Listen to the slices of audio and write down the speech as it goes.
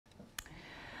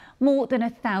More than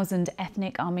 1,000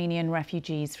 ethnic Armenian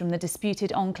refugees from the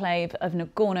disputed enclave of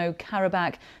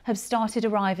Nagorno-Karabakh have started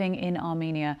arriving in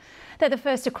Armenia. They're the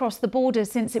first across the border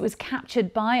since it was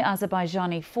captured by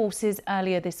Azerbaijani forces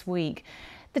earlier this week.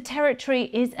 The territory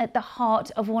is at the heart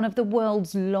of one of the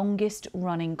world's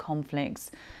longest-running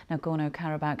conflicts.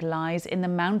 Nagorno-Karabakh lies in the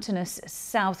mountainous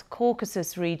South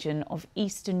Caucasus region of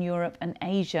Eastern Europe and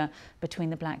Asia, between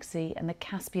the Black Sea and the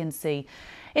Caspian Sea.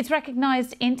 It's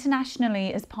recognised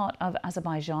internationally as part of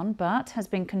Azerbaijan, but has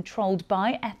been controlled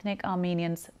by ethnic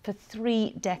Armenians for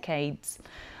 3 decades.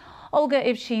 Olga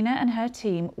Ivshina and her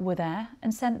team were there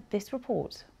and sent this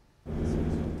report.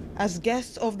 As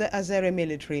guests of the Azeri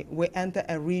military, we enter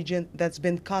a region that's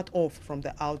been cut off from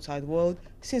the outside world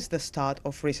since the start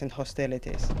of recent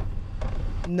hostilities.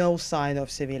 No sign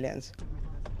of civilians,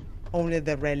 only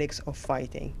the relics of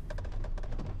fighting.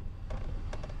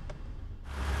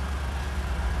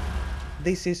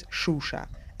 This is Shusha,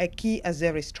 a key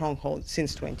Azeri stronghold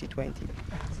since 2020.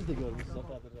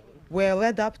 We're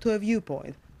led up to a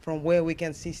viewpoint from where we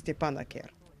can see Stepanakert.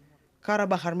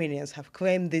 Karabakh Armenians have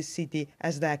claimed this city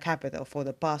as their capital for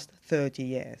the past 30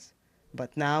 years. But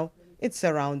now it's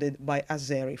surrounded by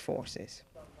Azeri forces.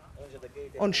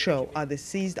 On show are the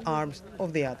seized arms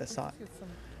of the other side.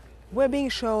 We're being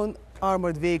shown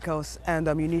armored vehicles and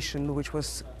ammunition which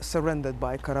was surrendered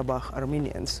by Karabakh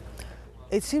Armenians.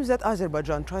 It seems that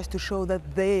Azerbaijan tries to show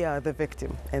that they are the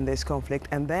victim in this conflict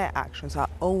and their actions are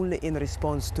only in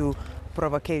response to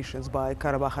provocations by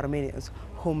Karabakh Armenians,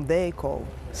 whom they call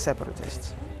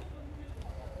separatists.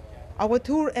 Our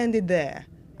tour ended there,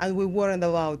 and we weren't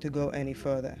allowed to go any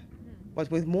further. But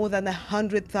with more than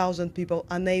 100,000 people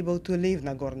unable to leave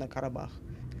Nagorno-Karabakh,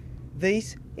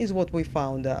 this is what we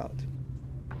found out.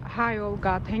 Hi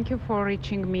Olga, thank you for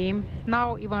reaching me.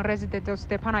 Now even residents of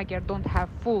Stepanakert don't have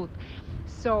food.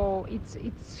 So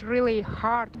it's really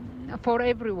hard for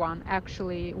everyone,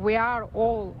 actually. We are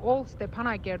all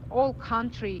Stepanakert, all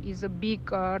country is a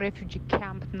big refugee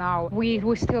camp now. We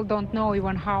still don't know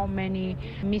even how many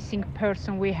missing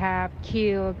persons we have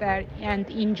killed and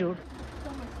injured.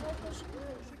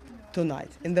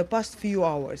 Tonight, in the past few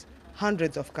hours,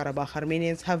 hundreds of Karabakh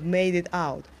Armenians have made it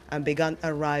out and begun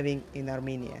arriving in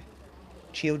Armenia.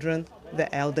 Children,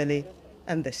 the elderly,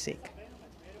 and the sick.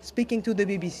 Speaking to the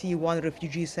BBC, one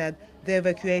refugee said the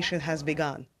evacuation has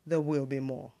begun. There will be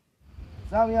more.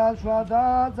 At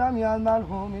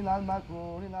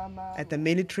the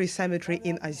military cemetery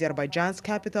in Azerbaijan's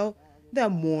capital, they are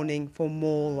mourning for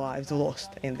more lives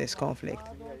lost in this conflict.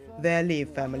 Their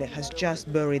Aliyev family has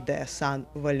just buried their son,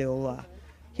 Valiullah.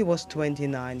 He was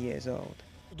 29 years old.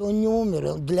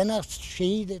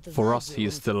 For us, he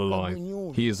is still alive.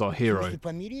 He is our hero.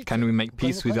 Can we make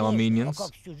peace with the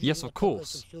Armenians? Yes, of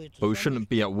course. But we shouldn't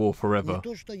be at war forever.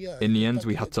 In the end,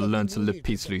 we had to learn to live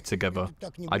peacefully together.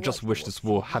 I just wish this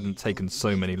war hadn't taken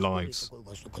so many lives.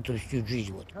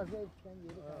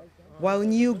 While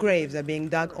new graves are being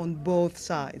dug on both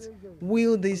sides,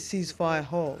 will this ceasefire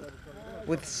hold?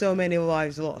 With so many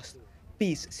lives lost,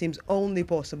 peace seems only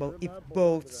possible if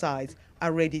both sides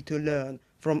are ready to learn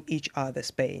from each other's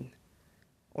pain.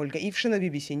 Olga Ivshina,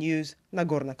 BBC News,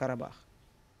 Nagorno-Karabakh.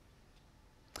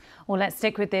 Well, let's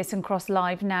stick with this and cross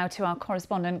live now to our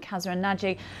correspondent, Kazra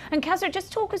Naji. And Kazra,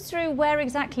 just talk us through where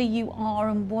exactly you are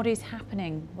and what is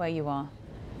happening where you are.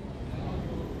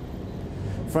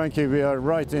 Frankie, we are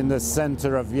right in the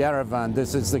center of Yerevan.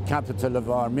 This is the capital of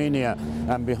Armenia.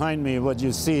 And behind me, what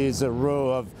you see is a row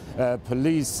of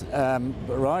police,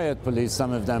 riot police,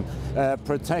 some of them,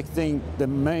 protecting the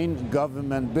main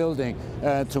government building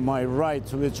to my right,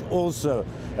 which also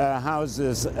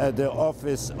houses the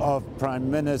office of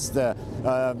Prime Minister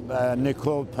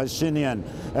Nikol Pashinyan.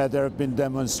 There have been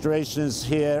demonstrations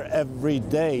here every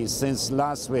day since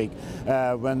last week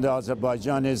when the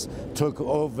Azerbaijanis took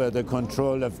over the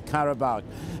control of Karabakh.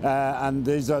 And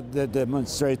these are the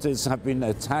demonstrators have been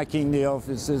attacking the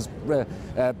offices,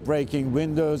 breaking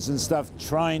windows and stuff,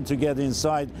 trying to get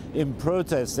inside in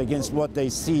protest against what they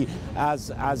see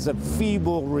as a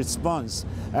feeble response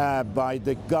by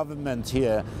the government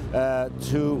here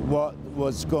to what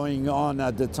was going on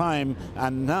at the time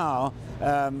and now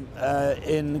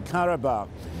in Karabakh.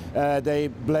 They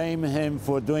blame him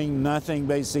for doing nothing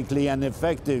basically and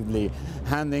effectively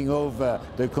handing over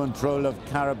the control of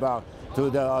Karabakh to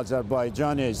the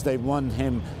Azerbaijanis. They want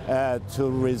him to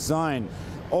resign.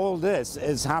 All this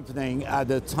is happening at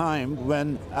a time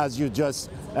when, as you just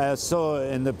saw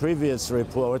in the previous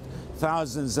report,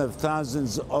 thousands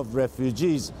of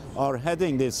refugees are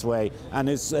heading this way, and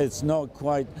it's not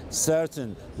quite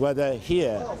certain whether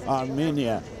here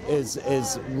Armenia is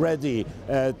ready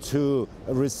to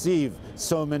receive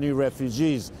so many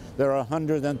refugees. There are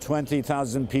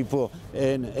 120,000 people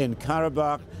in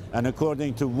Karabakh, and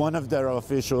according to one of their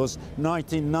officials,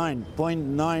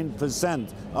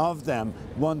 99.9% of them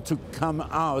want to come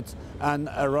out and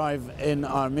arrive in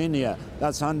Armenia.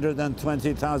 That's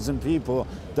 120,000 people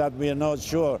that we are not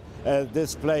sure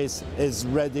this place is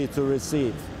ready to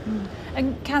receive.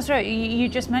 And Kasra, you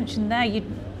just mentioned there,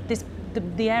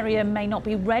 the area may not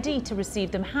be ready to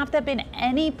receive them. Have there been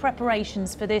any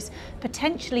preparations for this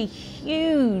potentially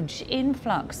huge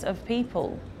influx of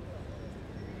people?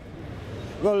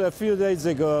 Well, a few days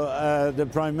ago, the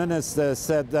Prime Minister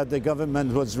said that the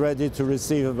government was ready to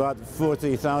receive about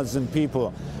 40,000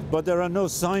 people. But there are no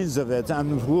signs of it,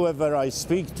 and whoever I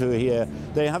speak to here,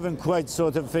 they haven't quite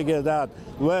sort of figured out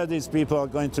where these people are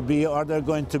going to be. Are there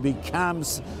going to be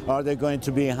camps? Are they going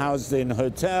to be housed in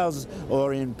hotels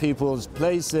or in people's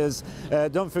places?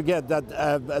 Don't forget that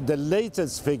the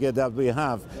latest figure that we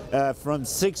have from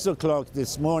 6 o'clock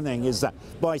this morning is that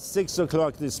by 6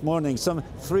 o'clock this morning, some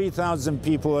 3,000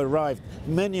 people arrived,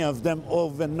 many of them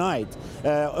overnight.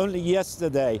 Only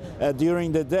yesterday,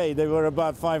 during the day, there were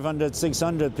about 500,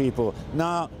 600 people.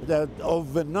 Now,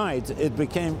 overnight, it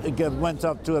went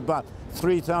up to about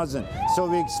 3,000. So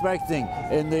we're expecting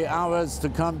in the hours to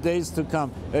come, days to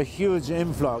come, a huge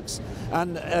influx.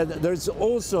 And there's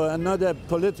also another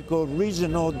political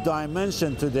regional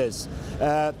dimension to this.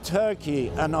 Turkey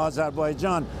and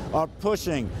Azerbaijan are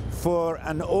pushing for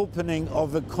an opening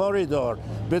of a corridor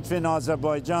between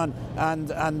Azerbaijan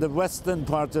and the western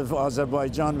part of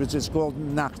Azerbaijan, which is called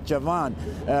Nakhchivan,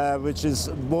 which is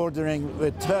bordering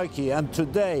with Turkey. And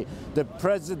today, the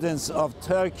presidents of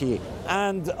Turkey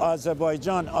and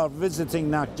Azerbaijan are visiting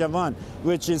Nakhchivan,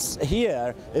 which is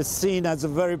seen as a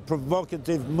very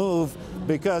provocative move,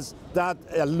 because that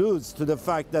alludes to the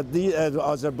fact that the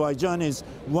Azerbaijanis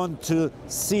want to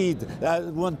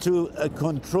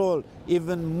control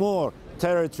even more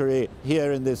territory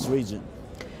here in this region.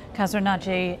 Kasra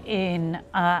Naji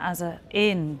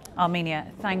in Armenia,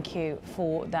 thank you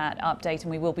for that update, and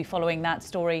we will be following that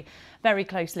story very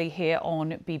closely here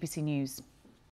on BBC News.